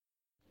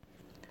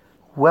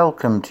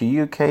Welcome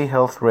to UK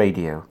Health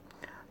Radio.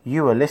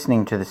 You are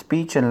listening to the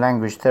Speech and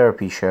Language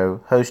Therapy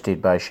Show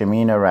hosted by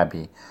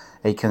Shermeena,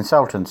 a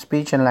consultant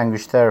speech and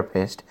language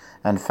therapist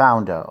and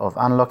founder of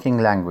Unlocking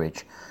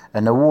Language,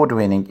 an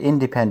award-winning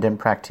independent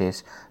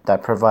practice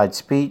that provides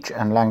speech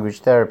and language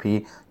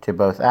therapy to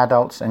both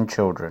adults and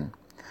children.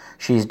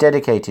 She is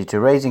dedicated to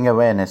raising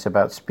awareness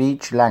about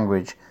speech,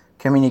 language,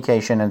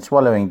 communication and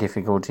swallowing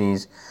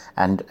difficulties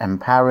and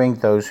empowering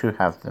those who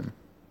have them.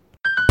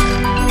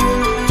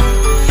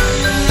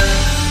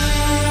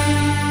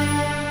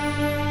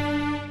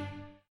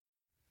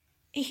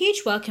 A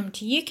huge welcome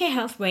to UK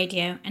Health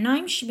Radio, and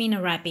I'm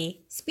Shermeena,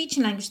 speech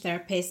and language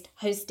therapist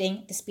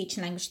hosting the Speech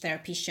and Language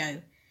Therapy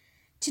Show.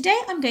 Today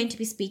I'm going to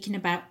be speaking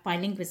about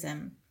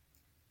bilingualism.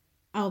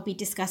 I'll be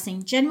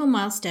discussing general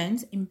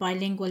milestones in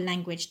bilingual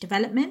language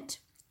development,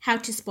 how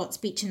to spot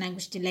speech and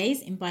language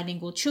delays in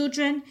bilingual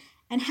children,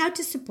 and how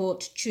to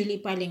support truly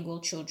bilingual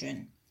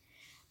children.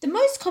 The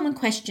most common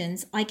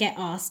questions I get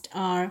asked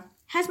are,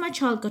 has my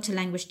child got a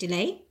language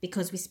delay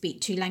because we speak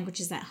two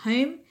languages at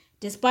home?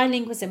 Does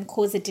bilingualism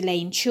cause a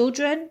delay in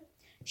children?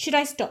 Should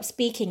I stop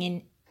speaking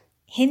in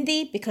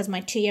Hindi because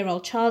my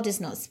 2-year-old child is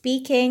not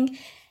speaking?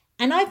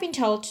 And I've been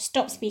told to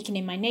stop speaking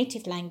in my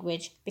native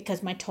language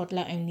because my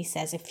toddler only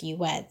says a few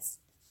words.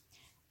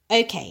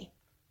 Okay.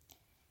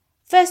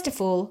 First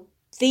of all,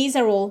 these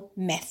are all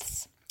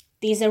myths.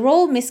 These are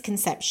all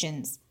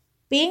misconceptions.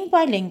 Being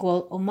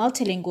bilingual or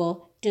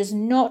multilingual does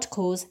not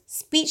cause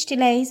speech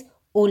delays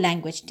or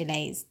language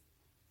delays.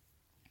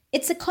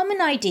 It's a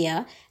common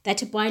idea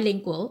that a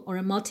bilingual or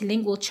a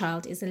multilingual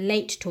child is a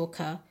late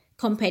talker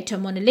compared to a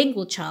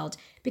monolingual child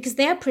because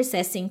they are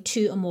processing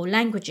 2 or more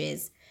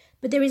languages.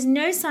 But there is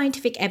no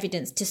scientific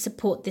evidence to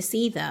support this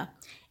either.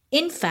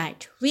 In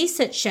fact,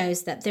 research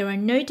shows that there are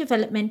no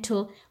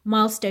developmental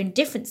milestone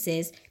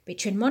differences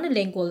between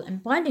monolingual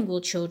and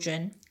bilingual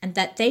children and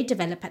that they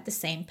develop at the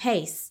same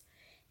pace.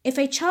 If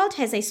a child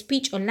has a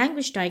speech or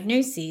language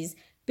diagnosis,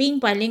 being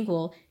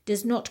bilingual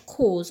does not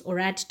cause or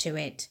add to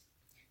it.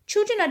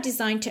 Children are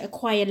designed to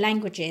acquire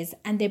languages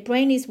and their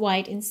brain is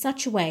wired in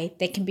such a way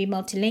they can be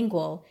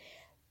multilingual.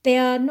 They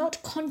are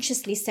not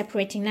consciously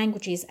separating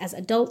languages as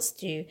adults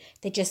do.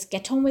 They just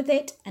get on with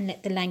it and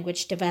let the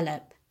language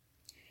develop.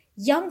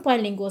 Young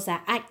bilinguals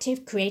are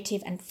active,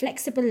 creative and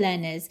flexible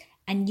learners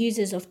and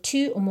users of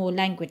 2 or more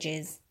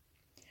languages.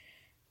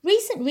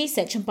 Recent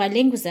research on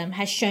bilingualism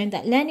has shown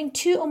that learning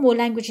 2 or more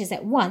languages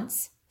at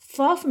once,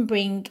 far from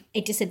being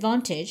a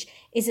disadvantage,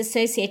 is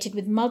associated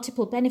with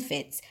multiple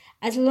benefits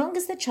as long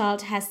as the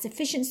child has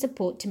sufficient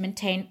support to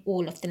maintain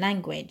all of the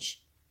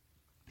language.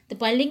 The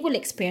bilingual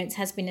experience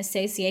has been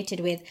associated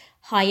with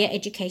higher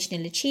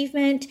educational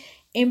achievement,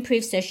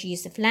 improved social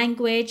use of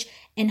language,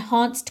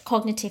 enhanced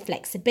cognitive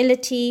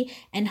flexibility,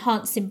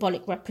 enhanced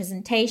symbolic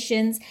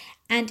representations,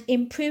 and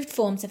improved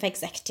forms of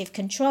executive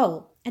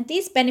control. And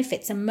these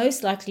benefits are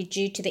most likely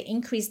due to the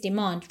increased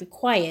demand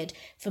required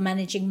for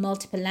managing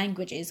multiple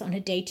languages on a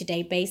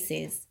day-to-day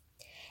basis.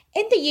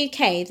 In the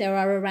UK, there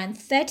are around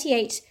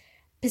 38%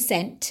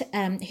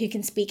 who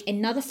can speak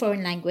another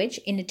foreign language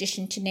in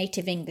addition to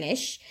native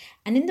English,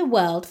 and in the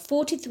world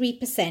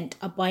 43%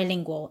 are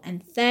bilingual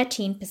and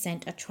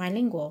 13% are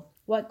trilingual.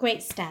 What great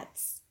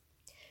stats.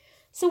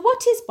 So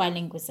what is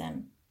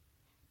bilingualism?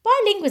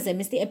 Bilingualism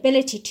is the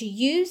ability to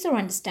use or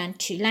understand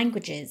 2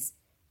 languages.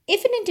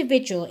 If an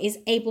individual is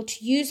able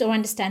to use or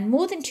understand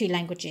more than 2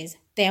 languages,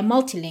 they are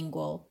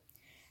multilingual.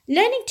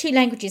 Learning 2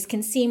 languages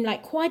can seem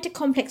like quite a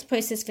complex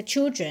process for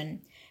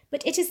children,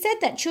 but it is said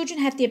that children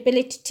have the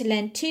ability to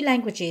learn 2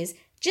 languages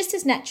just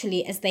as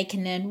naturally as they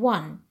can learn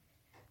 1.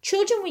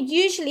 Children will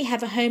usually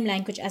have a home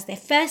language as their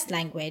first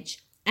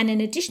language and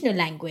an additional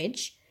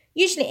language,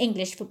 usually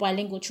English for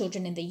bilingual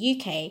children in the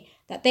UK,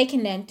 that they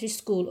can learn through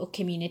school or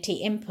community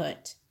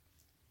input.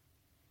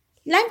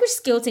 Language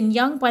skills in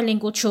young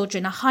bilingual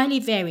children are highly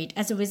varied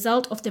as a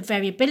result of the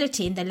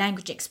variability in their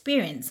language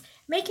experience,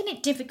 making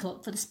it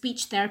difficult for the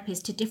speech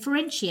therapist to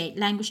differentiate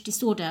language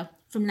disorder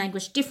from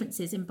language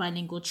differences in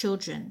bilingual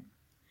children.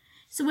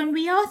 So when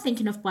we are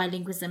thinking of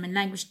bilingualism and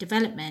language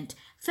development,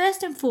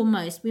 first and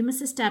foremost, we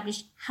must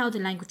establish how the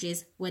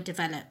languages were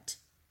developed.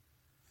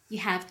 You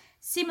have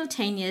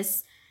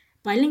simultaneous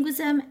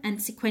bilingualism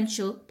and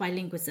sequential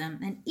bilingualism,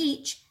 and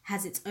each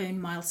has its own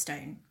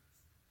milestone.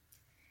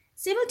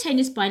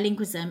 Simultaneous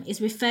bilingualism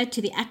is referred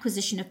to the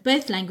acquisition of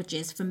both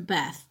languages from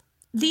birth.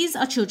 These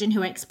are children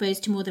who are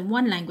exposed to more than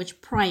 1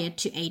 language prior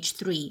to age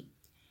 3.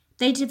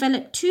 They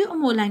develop 2 or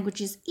more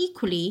languages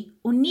equally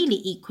or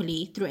nearly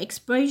equally through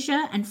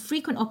exposure and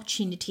frequent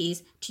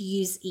opportunities to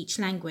use each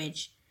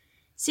language.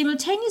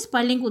 Simultaneous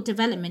bilingual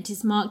development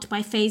is marked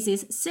by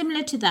phases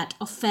similar to that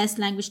of first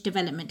language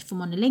development for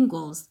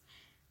monolinguals.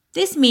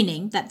 This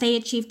meaning that they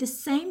achieve the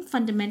same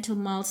fundamental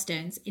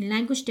milestones in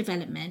language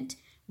development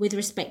with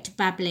respect to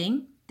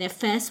babbling, their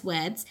first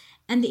words,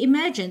 and the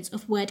emergence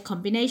of word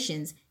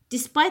combinations,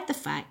 despite the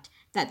fact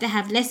that they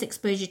have less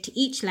exposure to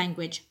each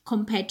language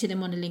compared to their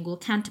monolingual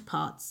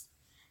counterparts.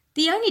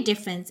 The only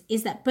difference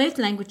is that both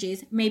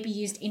languages may be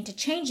used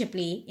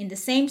interchangeably in the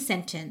same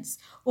sentence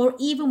or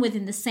even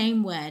within the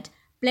same word,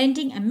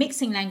 blending and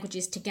mixing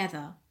languages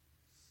together.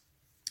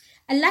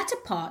 A latter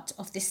part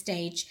of this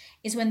stage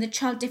is when the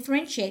child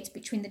differentiates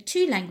between the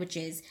two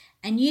languages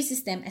and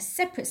uses them as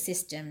separate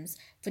systems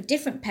for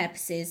different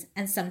purposes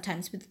and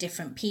sometimes with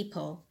different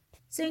people.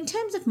 So in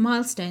terms of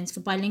milestones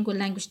for bilingual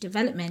language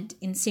development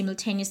in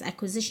simultaneous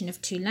acquisition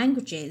of two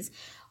languages,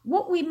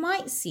 what we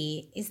might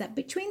see is that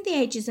between the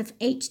ages of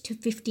 8 to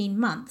 15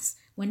 months,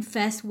 when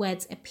first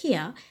words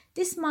appear,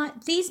 these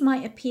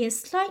might appear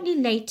slightly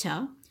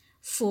later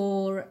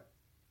for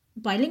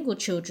bilingual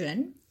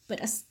children,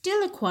 but are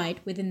still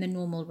acquired within the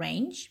normal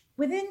range.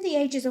 Within the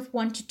ages of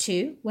 1 to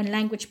 2, when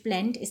language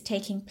blend is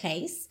taking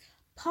place,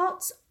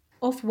 parts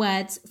of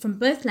words from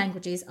both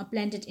languages are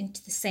blended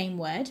into the same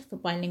word for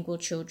bilingual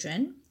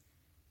children.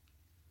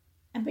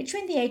 And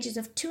between the ages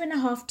of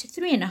 2.5 to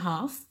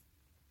 3.5,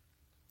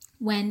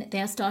 when they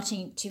are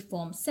starting to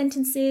form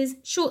sentences,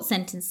 short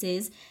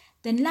sentences,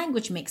 then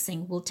language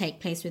mixing will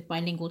take place with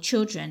bilingual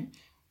children.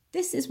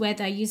 This is where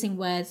they're using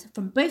words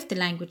from both the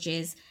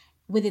languages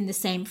within the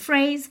same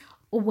phrase,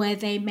 or where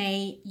they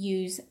may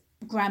use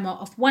grammar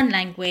of one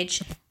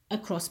language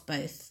across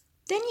both.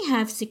 Then you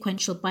have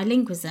sequential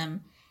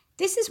bilingualism.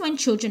 This is when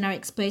children are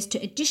exposed to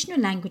additional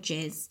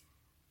languages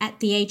at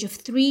the age of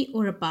 3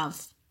 or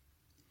above.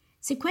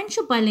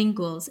 Sequential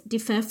bilinguals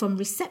differ from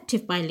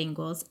receptive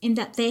bilinguals in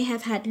that they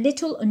have had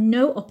little or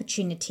no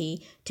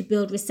opportunity to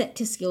build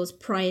receptive skills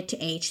prior to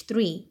age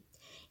 3.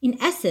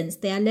 In essence,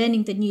 they are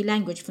learning the new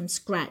language from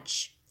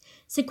scratch.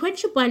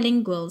 Sequential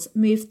bilinguals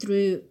move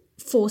through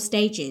 4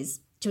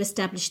 stages to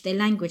establish their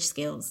language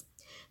skills.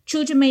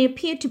 Children may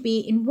appear to be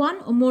in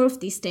one or more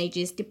of these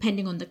stages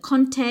depending on the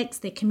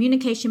context, their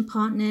communication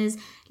partners,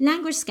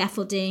 language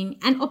scaffolding,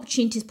 and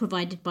opportunities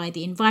provided by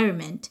the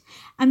environment.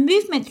 And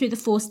movement through the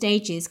 4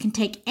 stages can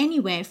take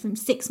anywhere from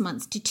 6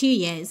 months to 2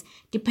 years,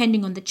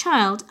 depending on the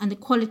child and the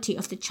quality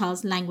of the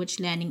child's language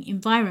learning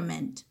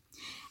environment.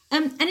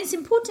 And it's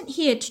important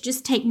here to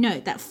just take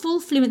note that full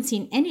fluency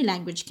in any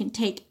language can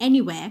take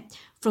anywhere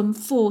from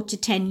 4 to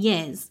 10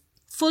 years.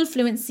 Full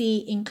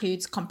fluency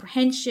includes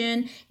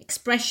comprehension,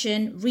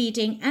 expression,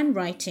 reading, and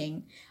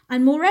writing.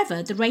 And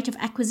moreover, the rate of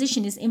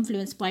acquisition is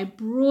influenced by a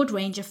broad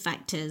range of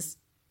factors.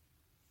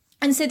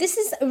 And so this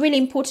is a really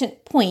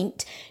important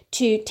point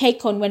to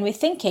take on when we're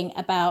thinking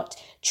about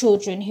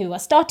children who are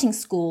starting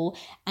school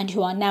and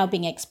who are now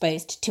being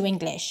exposed to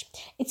English.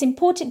 It's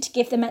important to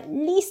give them at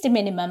least a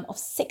minimum of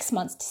 6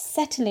 months to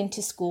settle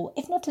into school,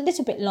 if not a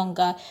little bit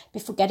longer,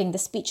 before getting the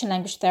speech and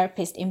language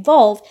therapist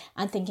involved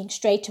and thinking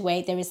straight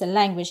away there is a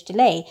language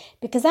delay,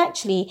 because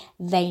actually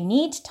they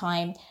need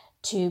time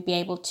to be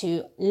able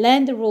to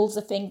learn the rules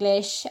of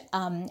English,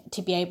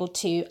 to be able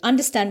to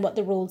understand what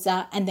the rules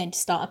are, and then to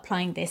start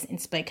applying this in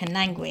spoken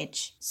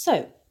language.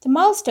 So, the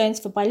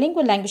milestones for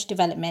bilingual language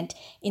development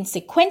in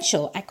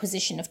sequential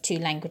acquisition of 2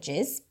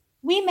 languages.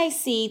 We may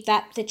see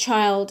that the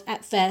child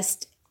at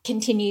first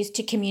continues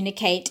to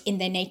communicate in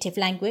their native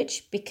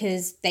language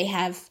because they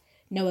have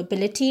no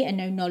ability and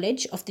no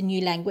knowledge of the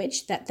new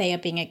language that they are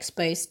being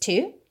exposed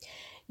to.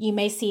 You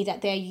may see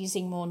that they're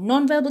using more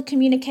nonverbal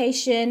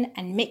communication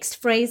and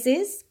mixed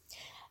phrases.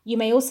 You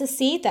may also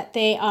see that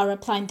they are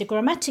applying the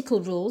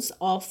grammatical rules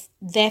of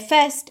their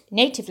first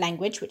native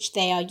language, which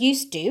they are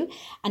used to,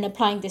 and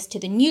applying this to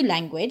the new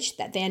language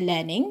that they are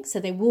learning.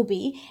 So there will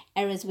be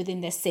errors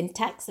within their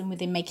syntax and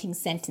within making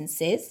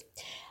sentences.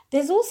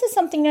 There's also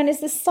something known as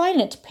the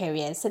silent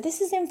period. So this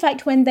is in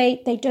fact when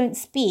they don't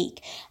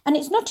speak. And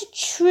it's not a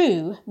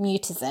true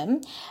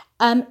mutism.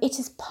 It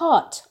is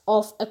part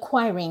of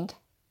acquiring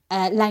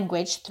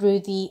language through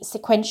the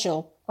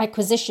sequential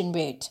acquisition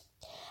route.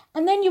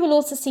 And then you will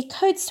also see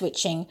code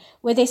switching,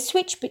 where they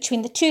switch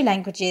between the 2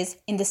 languages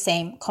in the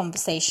same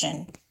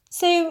conversation.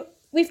 So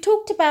we've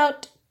talked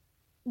about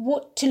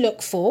what to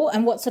look for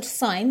and what sort of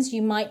signs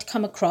you might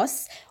come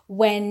across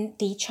when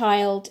the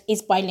child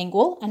is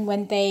bilingual and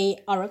when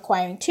they are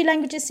acquiring 2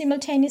 languages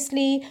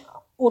simultaneously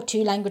or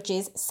 2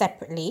 languages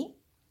separately.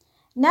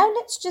 Now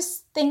let's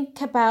just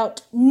think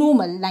about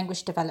normal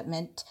language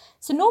development.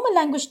 So normal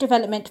language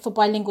development for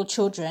bilingual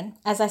children,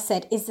 as I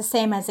said, is the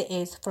same as it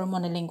is for a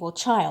monolingual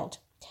child.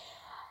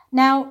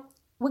 Now,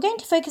 we're going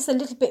to focus a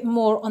little bit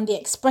more on the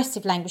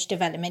expressive language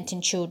development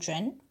in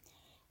children.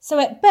 So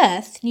at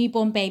birth,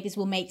 newborn babies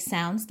will make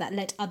sounds that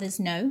let others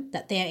know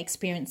that they are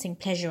experiencing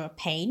pleasure or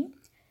pain.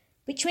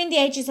 Between the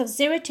ages of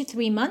 0 to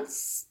 3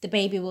 months, the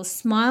baby will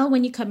smile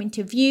when you come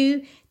into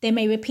view. They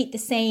may repeat the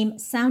same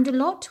sound a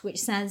lot, which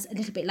sounds a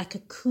little bit like a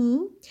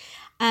coo.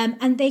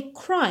 And they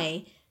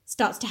cry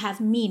starts to have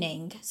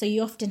meaning. So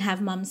you often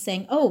have mums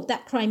saying, oh,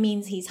 that cry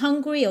means he's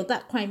hungry, or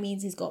that cry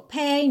means he's got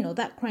pain, or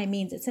that cry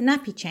means it's a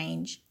nappy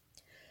change.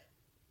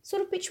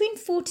 Sort of between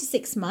 4 to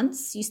 6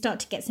 months, you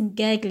start to get some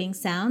gurgling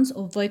sounds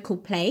or vocal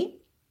play,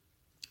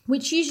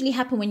 which usually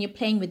happen when you're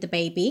playing with the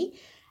baby.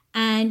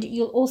 And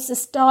you'll also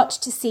start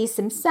to see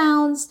some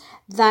sounds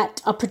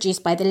that are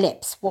produced by the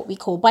lips, what we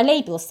call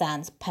bilabial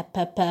sounds, pa,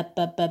 pa, pa,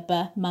 ba, ba,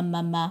 ba, ma,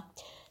 ma, ma.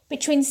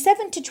 Between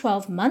 7 to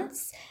 12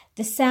 months,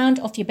 the sound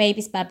of your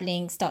baby's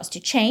babbling starts to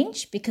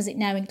change because it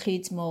now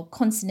includes more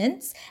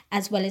consonants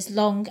as well as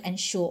long and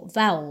short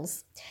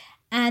vowels.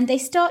 And they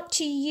start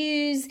to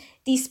use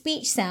these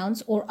speech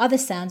sounds or other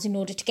sounds in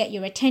order to get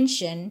your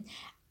attention,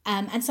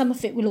 and some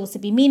of it will also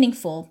be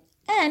meaningful.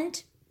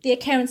 And the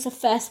occurrence of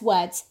first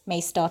words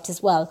may start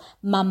as well.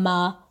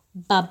 Mama,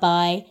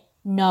 bye-bye,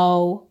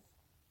 no.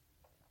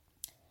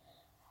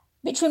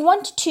 Between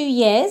 1 to 2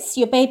 years,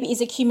 your baby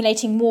is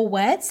accumulating more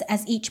words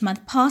as each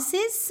month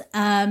passes.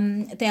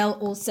 They'll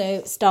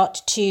also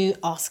start to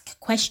ask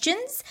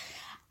questions,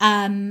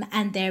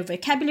 and their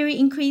vocabulary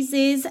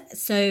increases.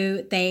 So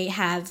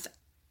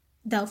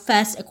they'll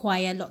first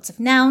acquire lots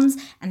of nouns,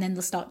 and then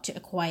they'll start to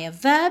acquire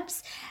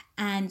verbs.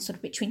 And sort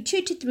of between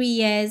 2 to 3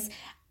 years,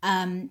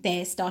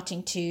 they're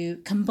starting to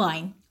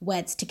combine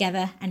words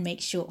together and make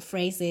short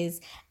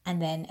phrases. And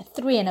then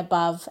 3 and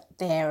above,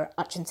 their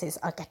utterances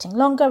are getting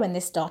longer and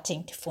they're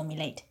starting to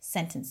formulate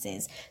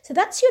sentences. So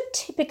that's your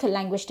typical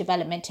language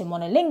development in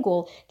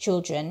monolingual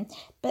children,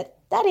 but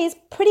that is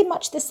pretty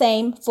much the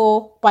same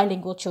for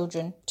bilingual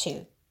children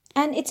too.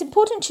 And it's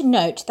important to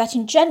note that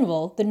in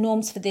general, the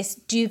norms for this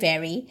do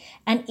vary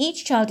and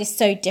each child is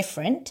so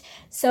different.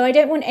 So I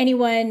don't want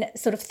anyone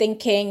sort of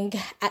thinking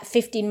at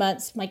 15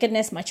 months, my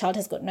goodness, my child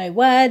has got no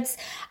words.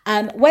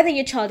 Whether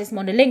your child is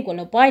monolingual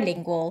or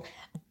bilingual,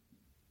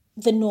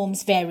 the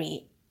norms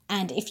vary.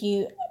 And if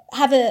you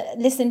have a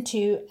listen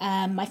to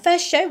my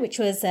first show, which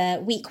was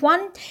week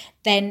 1,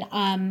 then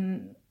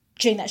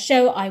during that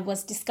show, I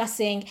was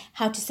discussing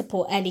how to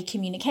support early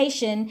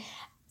communication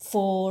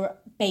for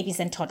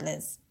babies and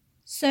toddlers.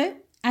 So,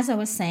 as I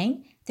was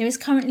saying, there is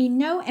currently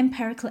no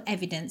empirical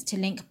evidence to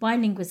link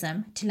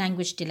bilingualism to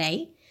language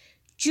delay.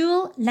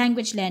 Dual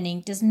language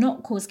learning does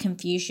not cause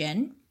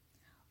confusion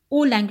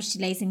or language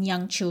delays in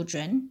young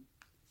children.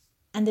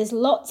 And there's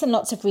lots and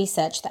lots of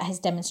research that has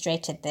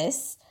demonstrated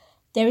this.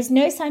 There is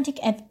no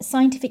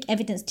scientific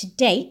evidence to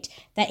date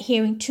that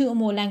hearing 2 or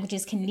more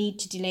languages can lead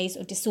to delays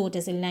or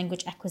disorders in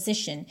language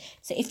acquisition.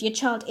 So if your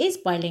child is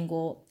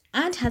bilingual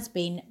and has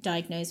been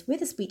diagnosed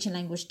with a speech and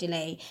language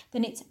delay,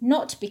 then it's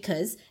not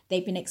because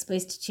they've been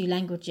exposed to 2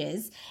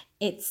 languages.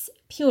 It's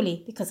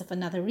purely because of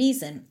another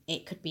reason.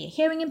 It could be a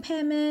hearing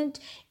impairment,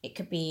 it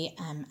could be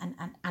an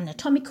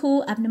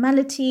anatomical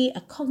abnormality, a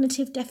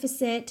cognitive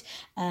deficit,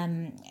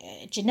 a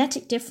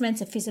genetic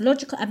difference, a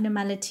physiological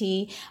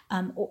abnormality,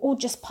 or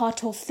just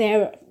part of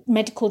their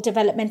medical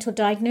developmental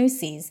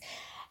diagnoses.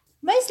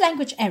 Most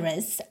language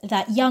errors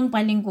that young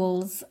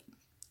bilinguals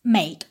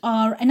make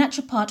are a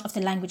natural part of the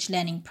language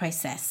learning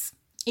process.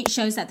 It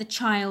shows that the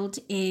child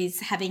is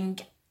having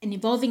an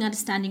evolving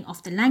understanding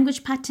of the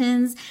language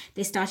patterns.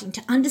 They're starting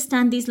to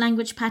understand these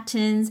language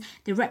patterns.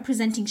 They're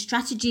representing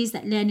strategies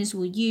that learners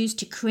will use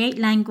to create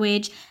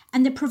language,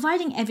 and they're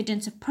providing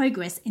evidence of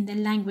progress in their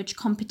language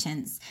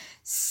competence.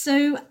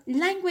 So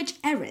language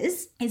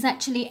errors is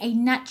actually a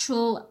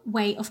natural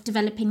way of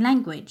developing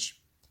language.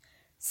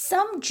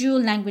 Some dual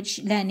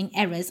language learning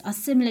errors are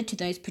similar to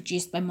those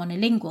produced by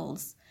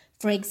monolinguals.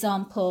 For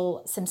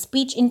example, some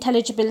speech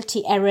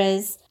intelligibility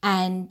errors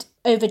and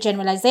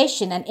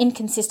overgeneralization and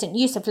inconsistent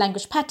use of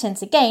language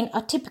patterns, again,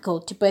 are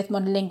typical to both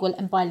monolingual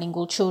and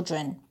bilingual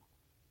children.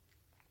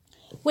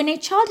 When a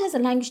child has a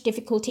language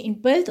difficulty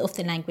in both of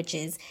the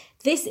languages,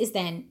 this is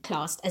then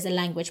classed as a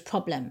language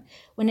problem.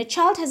 When a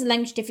child has a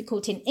language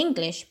difficulty in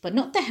English, but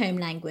not their home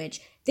language,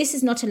 this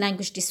is not a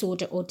language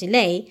disorder or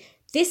delay.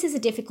 This is a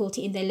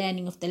difficulty in their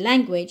learning of the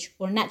language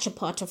or a natural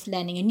part of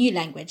learning a new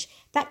language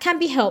that can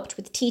be helped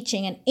with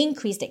teaching and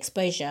increased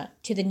exposure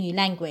to the new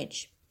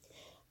language.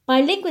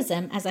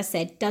 Bilingualism, as I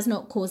said, does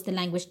not cause the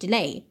language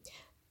delay,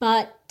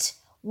 but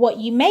what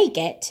you may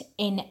get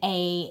in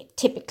a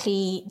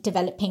typically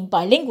developing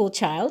bilingual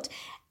child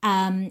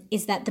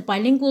is that the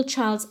bilingual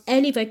child's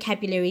early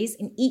vocabularies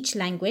in each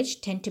language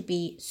tend to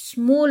be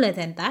smaller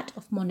than that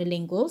of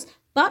monolinguals,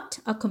 but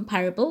are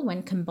comparable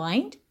when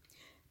combined.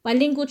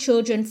 Bilingual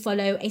children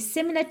follow a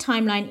similar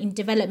timeline in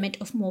development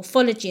of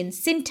morphology and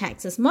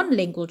syntax as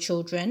monolingual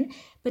children,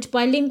 but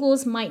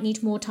bilinguals might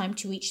need more time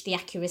to reach the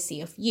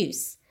accuracy of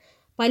use.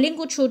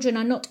 Bilingual children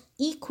are not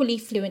equally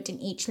fluent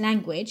in each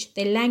language.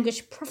 Their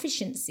language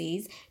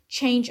proficiencies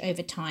change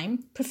over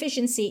time.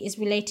 Proficiency is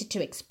related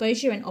to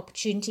exposure and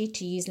opportunity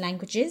to use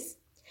languages,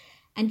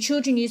 and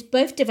children use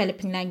both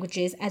developing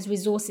languages as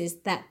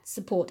resources that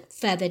support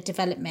further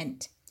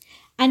development.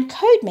 And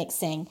code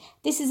mixing,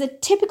 this is a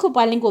typical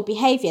bilingual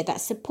behavior that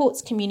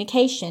supports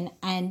communication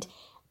and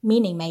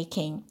meaning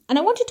making. And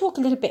I want to talk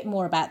a little bit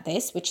more about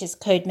this, which is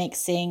code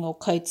mixing or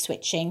code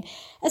switching,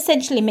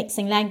 essentially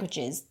mixing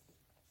languages.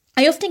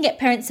 I often get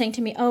parents saying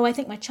to me, I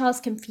think my child's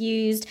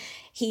confused,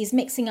 he's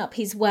mixing up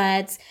his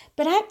words.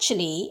 But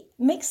actually,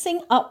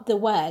 mixing up the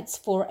words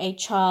for a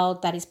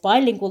child that is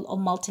bilingual or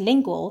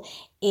multilingual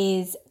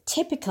is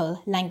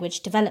typical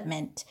language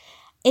development.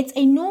 It's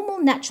a normal,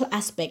 natural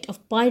aspect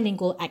of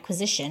bilingual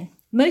acquisition.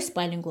 Most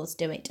bilinguals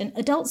do it, and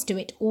adults do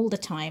it all the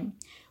time.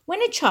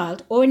 When a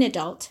child or an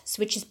adult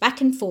switches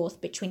back and forth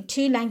between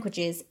 2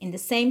 languages in the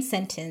same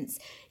sentence,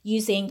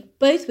 using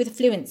both with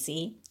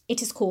fluency,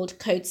 it is called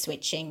code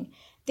switching.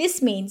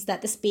 This means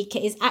that the speaker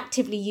is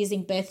actively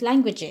using both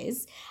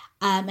languages,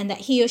 and that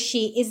he or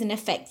she is in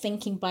effect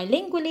thinking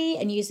bilingually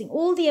and using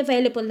all the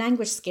available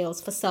language skills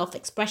for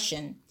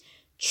self-expression.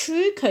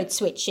 True code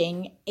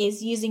switching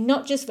is using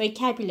not just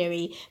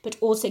vocabulary, but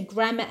also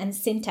grammar and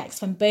syntax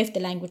from both the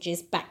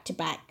languages back to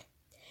back.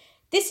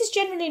 This is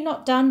generally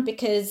not done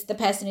because the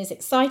person is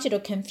excited or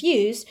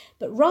confused,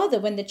 but rather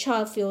when the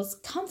child feels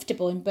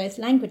comfortable in both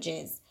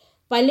languages.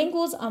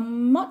 Bilinguals are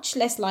much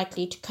less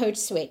likely to code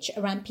switch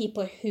around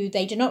people who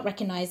they do not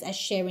recognize as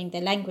sharing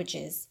their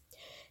languages.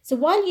 So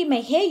while you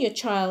may hear your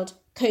child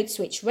code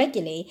switch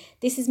regularly,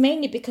 this is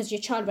mainly because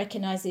your child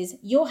recognizes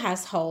your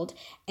household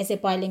as a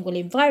bilingual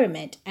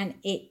environment, and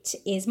it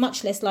is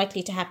much less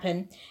likely to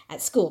happen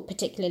at school,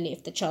 particularly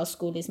if the child's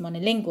school is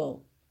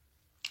monolingual.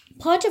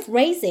 Part of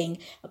raising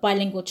a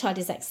bilingual child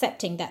is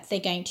accepting that they're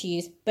going to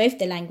use both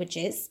the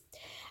languages.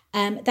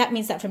 That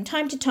means that from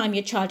time to time,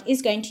 your child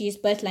is going to use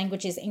both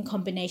languages in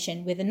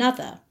combination with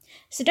another.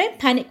 So don't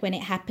panic when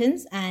it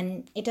happens,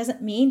 and it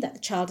doesn't mean that the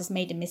child has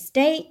made a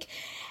mistake.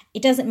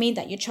 It doesn't mean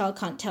that your child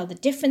can't tell the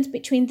difference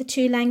between the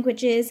two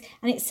languages,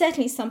 and it's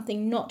certainly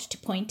something not to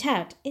point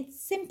out. It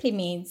simply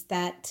means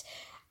that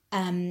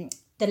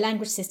the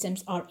language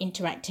systems are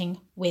interacting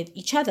with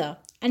each other,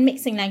 and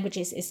mixing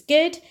languages is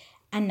good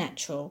and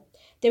natural.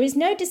 There is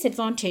no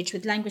disadvantage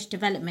with language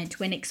development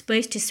when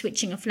exposed to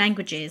switching of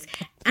languages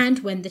and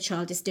when the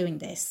child is doing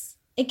this.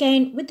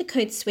 Again, with the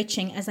code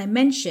switching, as I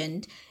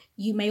mentioned,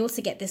 you may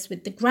also get this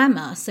with the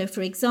grammar. So,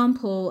 for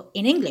example,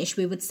 in English,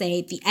 we would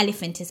say the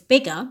elephant is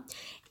bigger.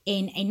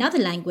 In another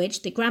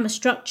language, the grammar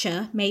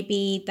structure may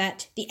be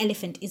that the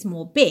elephant is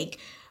more big,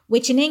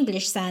 which in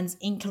English sounds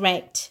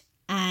incorrect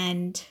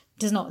and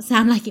does not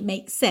sound like it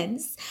makes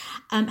sense.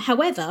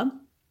 However,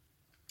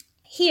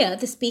 here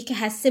the speaker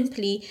has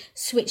simply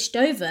switched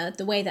over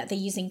the way that they're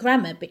using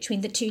grammar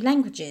between the two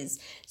languages.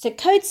 So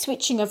code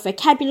switching of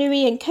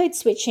vocabulary and code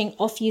switching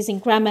of using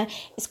grammar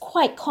is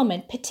quite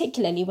common,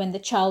 particularly when the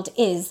child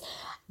is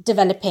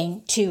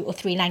developing 2 or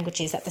 3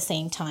 languages at the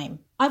same time.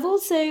 I've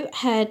also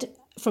heard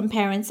from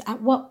parents,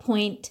 at what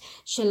point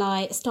shall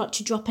I start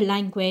to drop a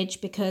language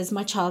because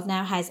my child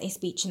now has a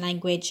speech and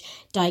language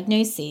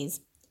diagnosis?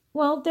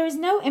 Well, there is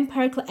no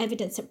empirical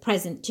evidence at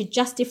present to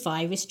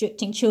justify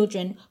restricting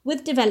children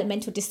with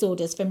developmental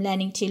disorders from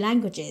learning 2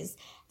 languages.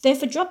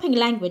 Therefore, dropping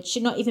language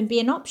should not even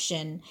be an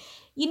option.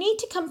 You need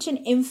to come to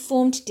an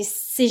informed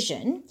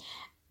decision,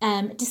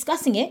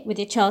 discussing it with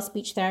your child's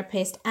speech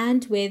therapist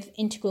and with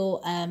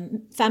integral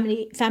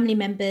family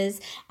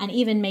members, and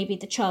even maybe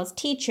the child's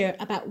teacher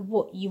about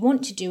what you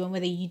want to do and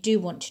whether you do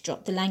want to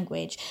drop the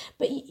language.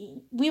 But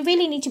we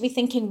really need to be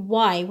thinking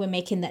why we're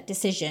making that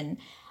decision.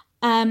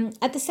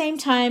 At the same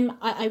time,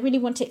 I really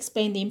want to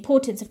explain the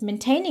importance of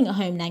maintaining a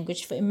home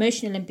language for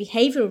emotional and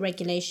behavioral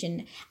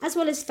regulation, as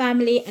well as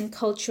family and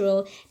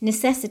cultural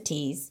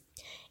necessities.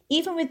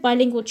 Even with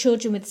bilingual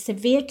children with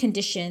severe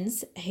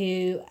conditions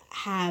who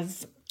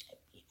have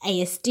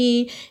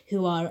ASD,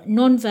 who are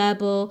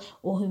non-verbal,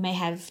 or who may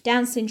have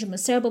Down syndrome or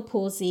cerebral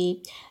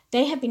palsy,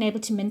 they have been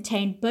able to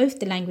maintain both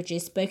the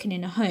languages spoken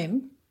in a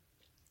home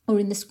or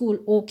in the school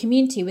or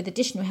community with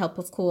additional help,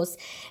 of course,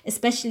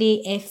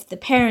 especially if the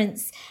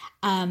parents'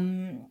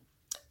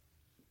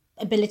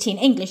 ability in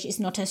English is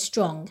not as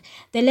strong.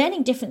 The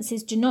learning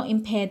differences do not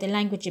impair the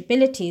language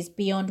abilities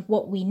beyond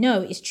what we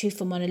know is true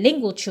for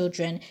monolingual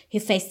children who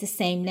face the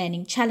same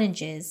learning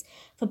challenges.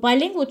 For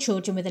bilingual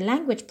children with a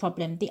language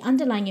problem, the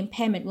underlying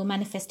impairment will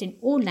manifest in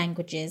all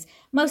languages,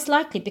 most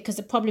likely because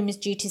the problem is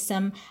due to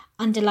some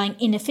underlying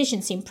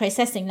inefficiency in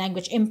processing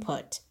language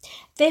input.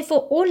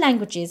 Therefore, all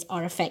languages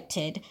are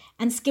affected,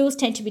 and skills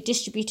tend to be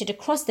distributed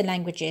across the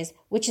languages,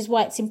 which is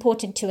why it's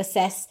important to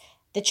assess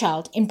the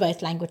child in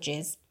both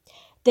languages.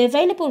 The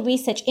available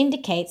research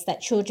indicates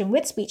that children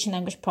with speech and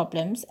language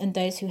problems and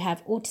those who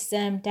have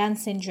autism, Down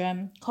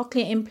syndrome,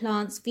 cochlear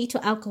implants, fetal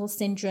alcohol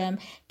syndrome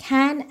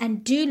can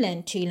and do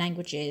learn 2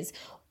 languages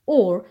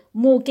or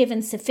more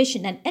given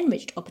sufficient and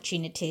enriched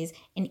opportunities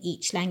in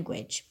each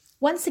language.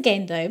 Once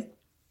again, though,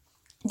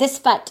 this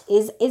fact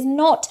is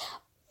not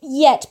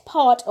yet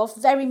part of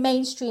very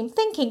mainstream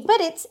thinking,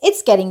 but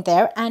it's getting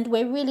there, and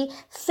we're really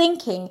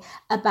thinking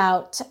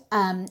about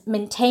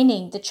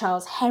maintaining the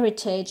child's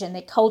heritage and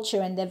their culture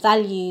and their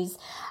values.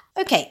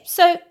 Okay,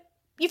 so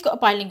you've got a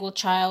bilingual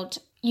child.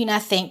 You now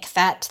think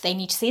that they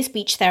need to see a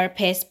speech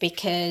therapist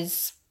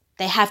because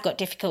they have got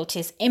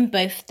difficulties in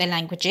both their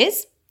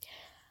languages.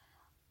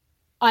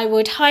 I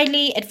would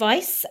highly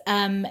advise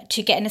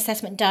to get an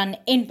assessment done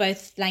in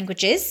both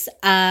languages.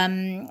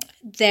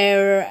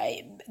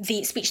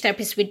 The speech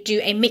therapist would do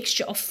a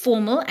mixture of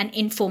formal and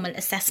informal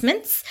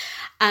assessments.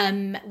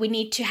 We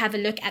need to have a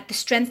look at the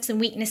strengths and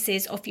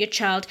weaknesses of your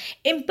child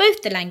in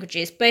both the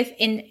languages,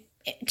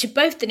 to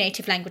both the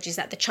native languages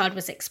that the child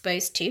was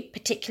exposed to,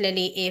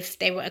 particularly if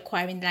they were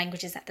acquiring the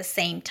languages at the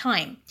same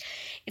time.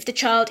 If the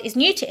child is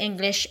new to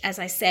English, as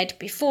I said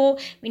before,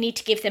 we need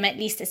to give them at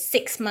least a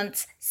 6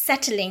 months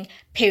settling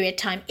period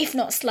time, if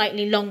not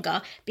slightly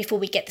longer, before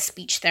we get the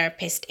speech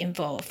therapist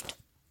involved.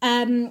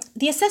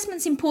 The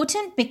assessment's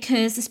important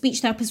because the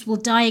speech therapist will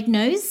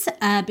diagnose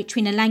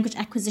between a language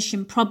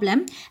acquisition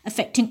problem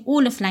affecting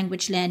all of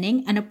language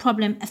learning and a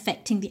problem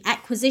affecting the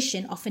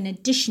acquisition of an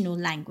additional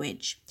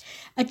language.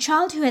 A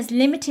child who has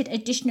limited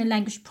additional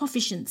language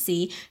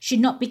proficiency should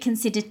not be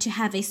considered to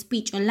have a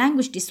speech or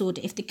language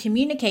disorder if the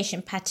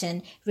communication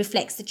pattern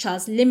reflects the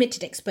child's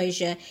limited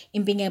exposure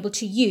in being able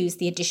to use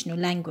the additional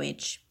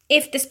language.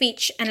 If the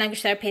speech and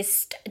language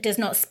therapist does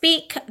not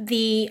speak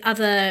the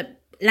other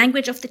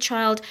language of the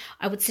child,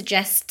 I would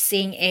suggest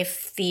seeing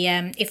if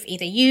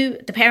either you,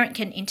 the parent,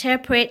 can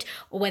interpret,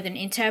 or whether an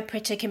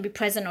interpreter can be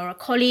present, or a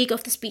colleague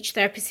of the speech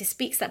therapist who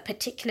speaks that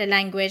particular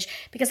language,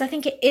 because I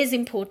think it is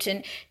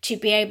important to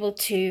be able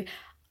to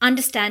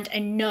understand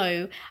and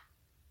know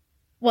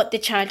what the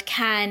child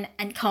can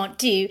and can't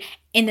do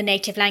in the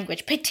native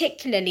language,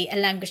 particularly a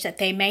language that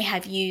they may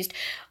have used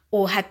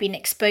or have been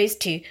exposed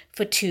to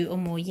for 2 or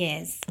more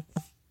years.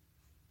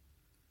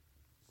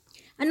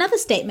 Another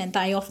statement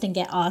that I often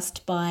get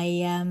asked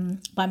by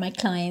my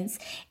clients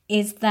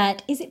is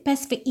it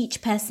best for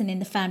each person in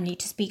the family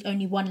to speak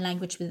only one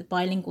language with a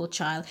bilingual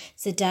child?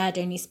 So dad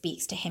only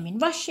speaks to him in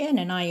Russian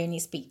and I only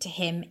speak to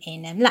him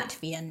in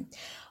Latvian.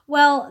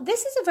 Well,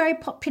 this is a very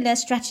popular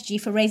strategy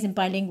for raising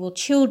bilingual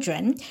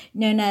children,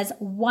 known as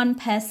one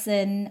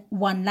person,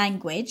 one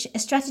language, a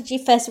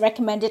strategy first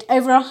recommended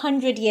over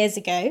 100 years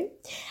ago.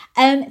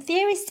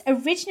 Theorists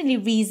originally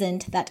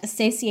reasoned that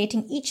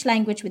associating each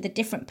language with a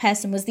different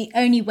person was the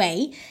only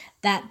way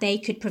that they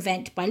could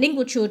prevent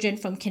bilingual children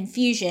from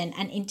confusion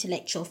and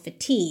intellectual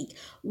fatigue.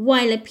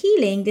 While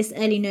appealing, this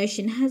early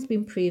notion has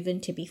been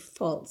proven to be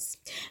false.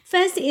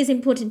 First, it is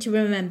important to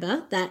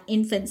remember that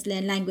infants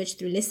learn language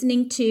through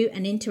listening to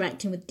and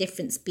interacting with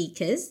different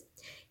speakers.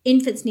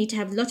 Infants need to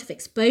have a lot of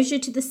exposure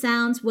to the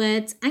sounds,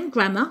 words, and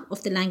grammar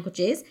of the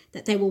languages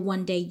that they will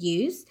one day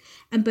use,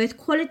 and both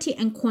quality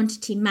and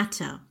quantity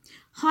matter.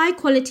 High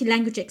quality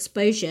language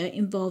exposure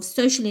involves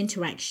social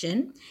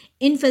interaction.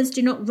 Infants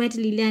do not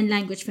readily learn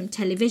language from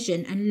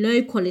television, and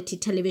low quality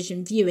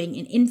television viewing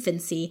in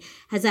infancy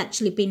has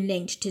actually been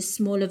linked to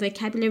smaller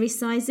vocabulary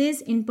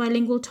sizes in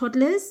bilingual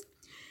toddlers.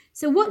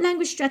 So what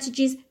language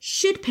strategies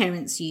should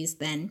parents use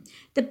then?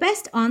 The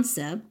best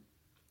answer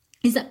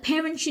is that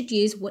parents should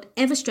use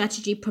whatever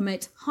strategy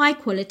promotes high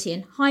quality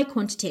and high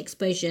quantity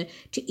exposure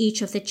to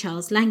each of the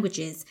child's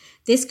languages.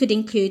 This could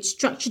include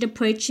structured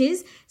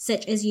approaches,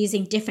 such as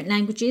using different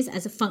languages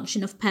as a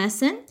function of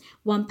person,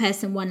 one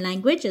person, one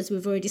language, as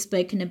we've already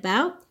spoken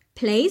about,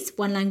 place,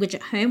 one language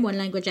at home, one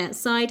language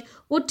outside,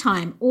 or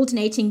time,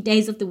 alternating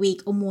days of the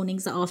week or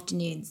mornings or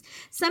afternoons.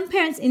 Some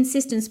parents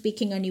insist on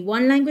speaking only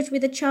one language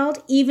with a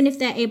child, even if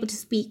they're able to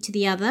speak to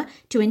the other,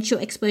 to ensure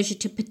exposure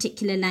to a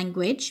particular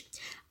language.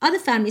 Other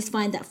families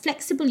find that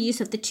flexible use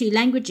of the two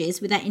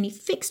languages without any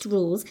fixed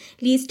rules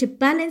leads to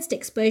balanced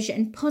exposure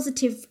and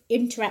positive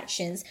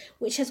interactions,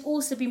 which has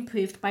also been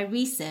proved by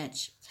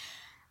research.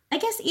 I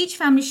guess each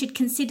family should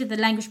consider the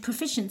language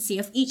proficiency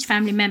of each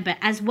family member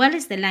as well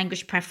as their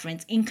language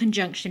preference in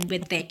conjunction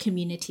with their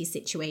community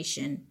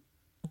situation.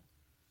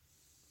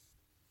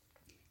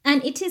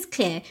 And it is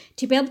clear,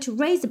 to be able to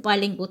raise a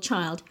bilingual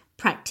child,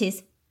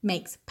 practice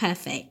makes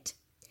perfect.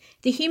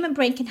 The human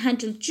brain can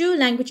handle dual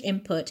language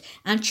input,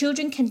 and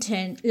children can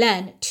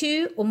learn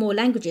 2 or more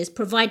languages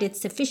provided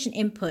sufficient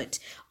input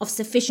of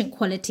sufficient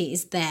quality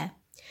is there.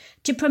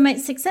 To promote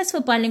successful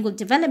bilingual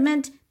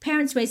development,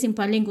 parents raising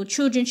bilingual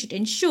children should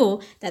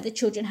ensure that the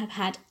children have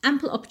had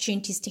ample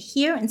opportunities to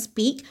hear and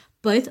speak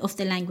both of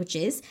the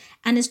languages,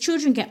 and as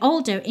children get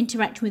older,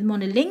 interacting with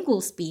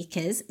monolingual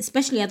speakers,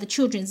 especially other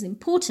children, is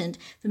important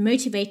for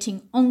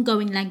motivating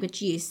ongoing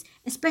language use,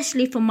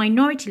 especially for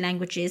minority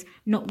languages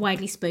not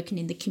widely spoken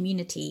in the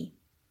community.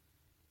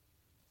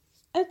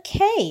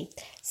 Okay,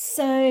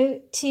 so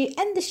to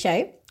end the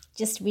show,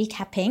 just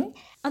recapping,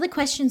 other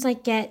questions I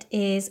get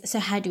is, so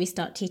how do we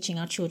start teaching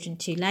our children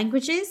 2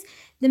 languages?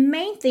 The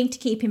main thing to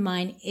keep in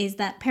mind is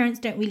that parents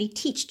don't really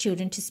teach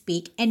children to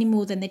speak any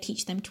more than they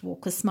teach them to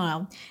walk or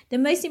smile. The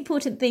most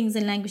important things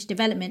in language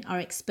development are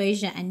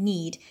exposure and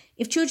need.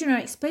 If children are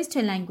exposed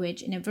to a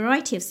language in a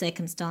variety of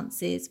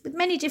circumstances with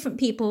many different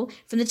people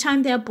from the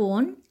time they are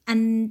born,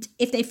 and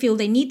if they feel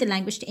they need the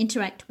language to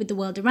interact with the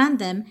world around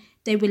them,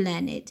 they will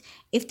learn it.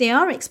 If they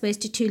are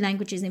exposed to 2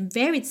 languages in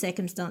varied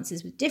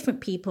circumstances with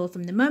different people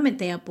from the moment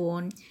they are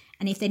born,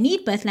 and if they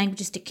need both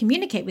languages to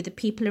communicate with the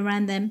people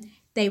around them,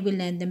 they will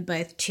learn them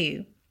both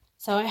too.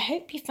 So I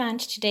hope you found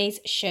today's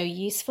show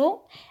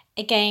useful.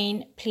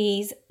 Again,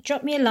 please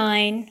drop me a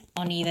line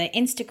on either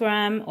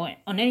Instagram or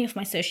on any of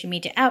my social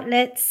media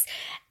outlets.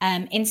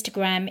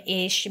 Instagram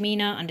is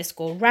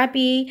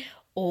Shermeena_Rabi,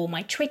 or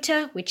my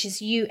Twitter, which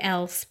is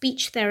UL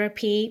Speech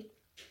Therapy,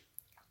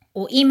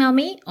 or email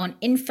me on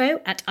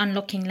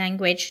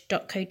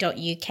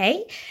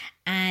info@unlockinglanguage.co.uk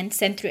and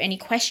send through any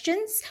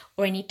questions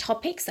or any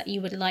topics that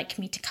you would like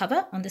me to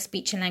cover on the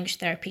Speech and Language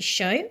Therapy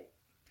show.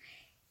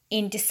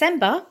 In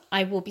December,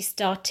 I will be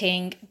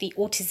starting the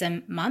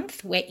Autism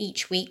Month, where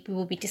each week we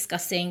will be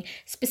discussing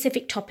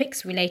specific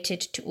topics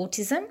related to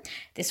autism.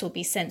 This will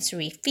be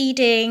sensory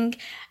feeding,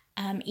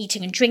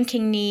 eating and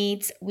drinking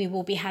needs. We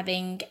will be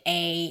having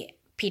a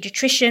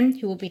pediatrician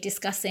who will be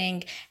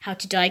discussing how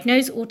to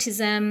diagnose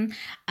autism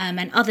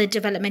and other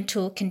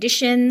developmental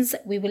conditions.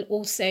 We will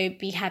also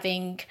be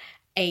having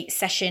a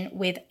session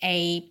with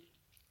a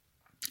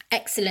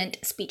excellent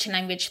speech and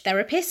language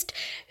therapist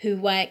who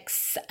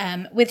works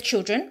with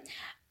children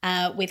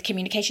with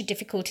communication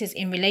difficulties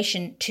in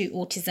relation to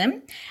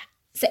autism.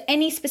 So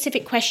any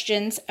specific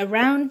questions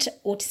around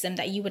autism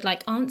that you would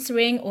like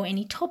answering, or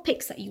any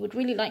topics that you would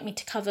really like me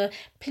to cover,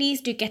 please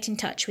do get in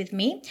touch with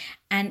me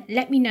and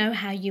let me know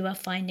how you are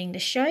finding the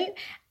show.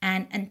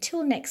 And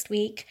until next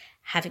week,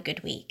 have a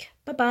good week.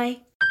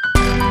 Bye-bye.